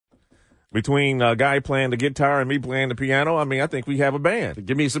Between a guy playing the guitar and me playing the piano, I mean, I think we have a band.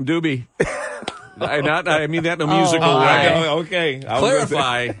 Give me some doobie. I mean that in a musical way. Okay.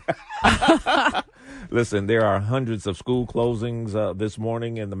 Clarify. Listen, there are hundreds of school closings this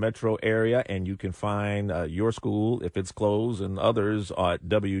morning in the metro area, and you can find your school, if it's closed, and others at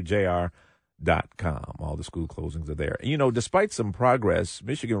WJR.com. All the school closings are there. You know, despite some progress,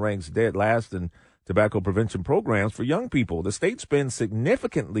 Michigan ranks dead last in tobacco prevention programs for young people. The state spends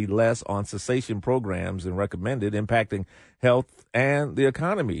significantly less on cessation programs than recommended, impacting health and the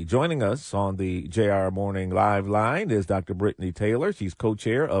economy. Joining us on the JR Morning Live line is Dr. Brittany Tayler. She's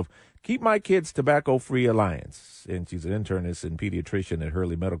co-chair of Keep My Kids Tobacco Free Alliance, and she's an internist and pediatrician at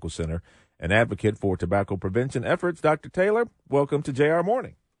Hurley Medical Center, an advocate for tobacco prevention efforts. Dr. Tayler, welcome to JR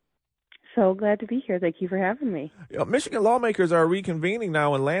Morning. So glad to be here. Thank you for having me. Michigan lawmakers are reconvening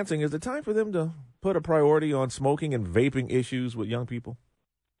now in Lansing. Is it time for them to put a priority on smoking and vaping issues with young people?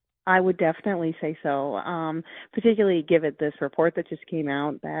 I would definitely say so, particularly given this report that just came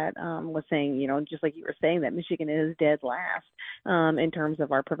out that was saying, you know, just like you were saying, that Michigan is dead last in terms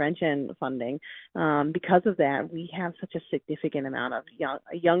of our prevention funding. Because of that, we have such a significant amount of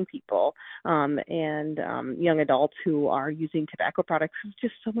young people and young adults who are using tobacco products. It's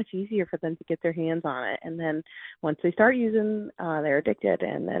just so much easier for them to get their hands on it. And then once they start using, they're addicted,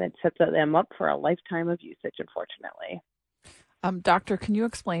 and then it sets them up for a lifetime of usage, unfortunately. Doctor, can you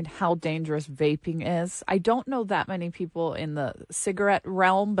explain how dangerous vaping is? I don't know that many people in the cigarette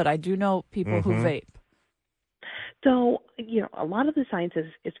realm, but I do know people who vape. So, you know, a lot of the science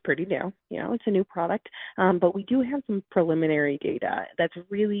is pretty new. You know, it's a new product, but we do have some preliminary data that's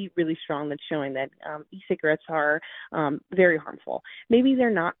really, really strong that's showing that e-cigarettes are very harmful. Maybe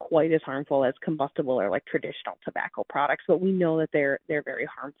they're not quite as harmful as combustible or like traditional tobacco products, but we know that they're very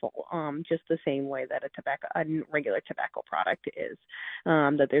harmful, just the same way that a regular tobacco product is.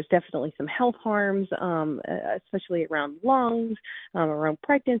 That there's definitely some health harms, especially around lungs, around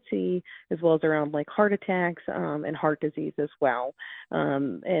pregnancy, as well as around like heart attacks and heart disease as well.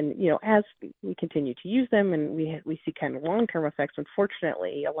 And, you know, as we continue to use them and we see kind of long-term effects,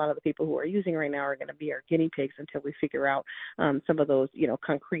 unfortunately, a lot of the people who are using right now are going to be our guinea pigs until we figure out some of those, you know,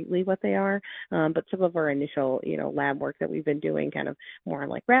 concretely what they are. But some of our initial, you know, lab work that we've been doing kind of more on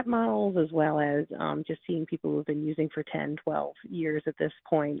like rat models, as well as just seeing people who've been using for 10, 12 years at this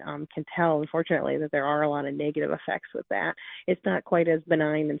point can tell, unfortunately, that there are a lot of negative effects with that. It's not quite as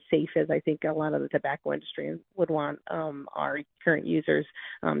benign and safe as I think a lot of the tobacco industry would want our current users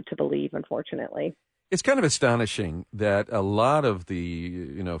to believe, unfortunately. It's kind of astonishing that a lot of the,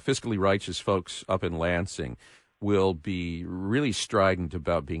 you know, fiscally righteous folks up in Lansing will be really strident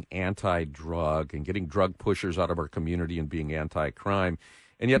about being anti-drug and getting drug pushers out of our community and being anti-crime.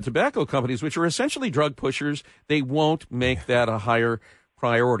 And yet tobacco companies, which are essentially drug pushers, they won't make that a higher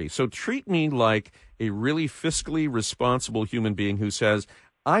priority. So treat me like a really fiscally responsible human being who says,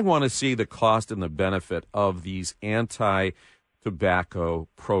 I want to see the cost and the benefit of these anti-tobacco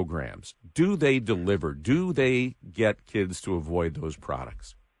programs. Do they deliver? Do they get kids to avoid those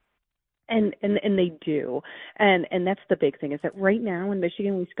products? And they do. And that's the big thing is that right now in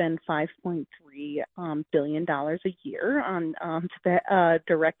Michigan, we spend $5.3 billion a year on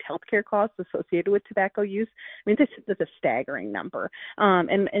direct healthcare costs associated with tobacco use. I mean, that's a staggering number.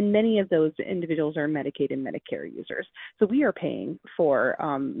 And many of those individuals are Medicaid and Medicare users. So we are paying for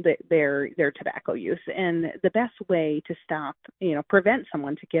their tobacco use. And the best way to stop, you know, prevent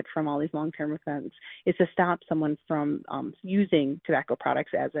someone to get from all these long-term effects is to stop someone from using tobacco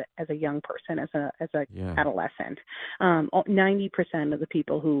products as a young person, as a adolescent. 90% of the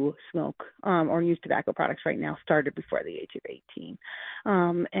people who smoke or use tobacco products right now started before the age of 18.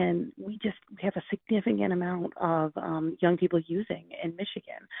 And we have a significant amount of young people using in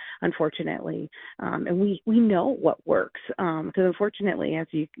Michigan, unfortunately. And we know what works. Because unfortunately, as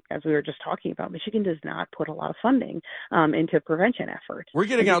we were just talking about, Michigan does not put a lot of funding into prevention efforts. We're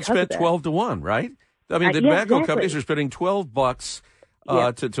getting outspent 12 to 1, right? I mean, the tobacco companies are spending $12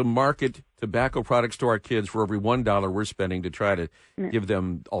 to market tobacco products to our kids for every $1 we're spending to try to give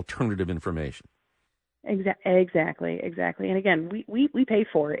them alternative information. Exactly. And again, we pay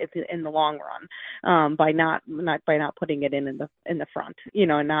for it in the long run by not putting it in the front, you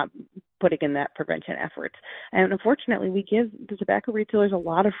know, and not putting in that prevention efforts. And unfortunately, we give the tobacco retailers a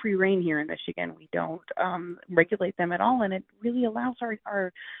lot of free rein here in Michigan. We don't regulate them at all, and it really allows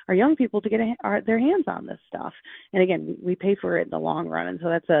our young people to get their hands on this stuff. And again, we pay for it in the long run, and so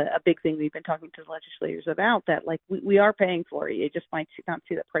that's a big thing we've been talking to the legislators about, that like we are paying for it. You just might not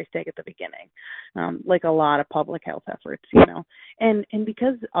see the price tag at the beginning, like a lot of public health efforts, you know. And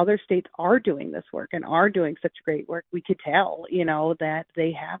because other states are doing this work and are doing such great work, we could tell, you know, that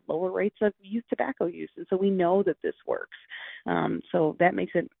they have lower rates rates of youth tobacco use. And so we know that this works. So that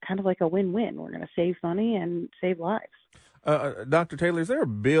makes it kind of like a win-win. We're going to save money and save lives. Dr. Taylor, is there a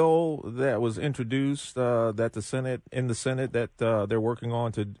bill that was introduced in the Senate that they're working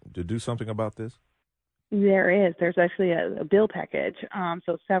on to do something about this? There is. There's actually a bill package,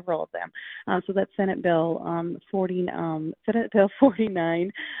 so several of them. So that's Senate Bill 49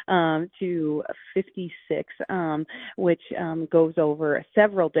 to 56, which goes over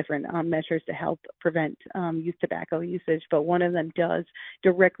several different measures to help prevent youth tobacco usage. But one of them does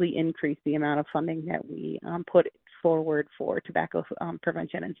directly increase the amount of funding that we put forward for tobacco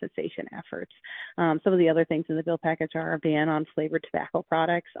prevention and cessation efforts. Some of the other things in the bill package are a ban on flavored tobacco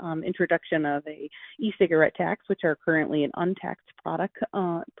products, introduction of a e-cigarette tax, which are currently an untaxed product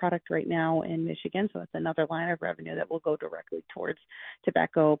right now in Michigan. So it's another line of revenue that will go directly towards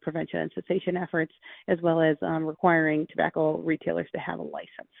tobacco prevention and cessation efforts, as well as requiring tobacco retailers to have a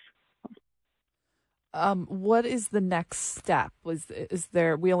license. What is the next step? Is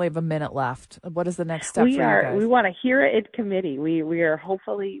there? We only have a minute left. What is the next step for you guys? We want to hear it in committee. We are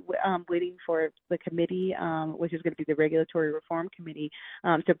hopefully waiting for the committee, which is going to be the Regulatory Reform Committee,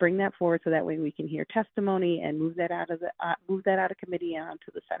 to bring that forward so that way we can hear testimony and move that out of committee and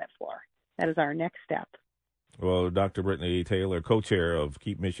onto the Senate floor. That is our next step. Well, Dr. Brittany Tayler, co-chair of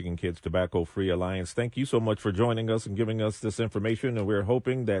Keep Michigan Kids Tobacco Free Alliance, thank you so much for joining us and giving us this information. And we're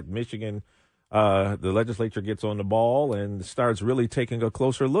hoping that Michigan, the legislature gets on the ball and starts really taking a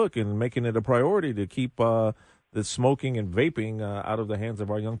closer look and making it a priority to keep the smoking and vaping out of the hands of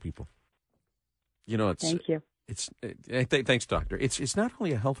our young people. Thank you. Thanks, Doctor. It's not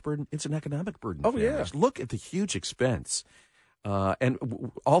only a health burden; it's an economic burden. Oh, yeah. Look at the huge expense and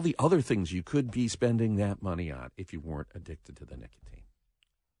all the other things you could be spending that money on if you weren't addicted to the nicotine.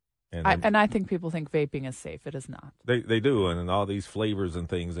 And I think people think vaping is safe. It is not. They do, and all these flavors and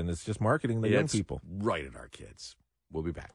things, and it's just marketing the young people. Right at our kids. We'll be back.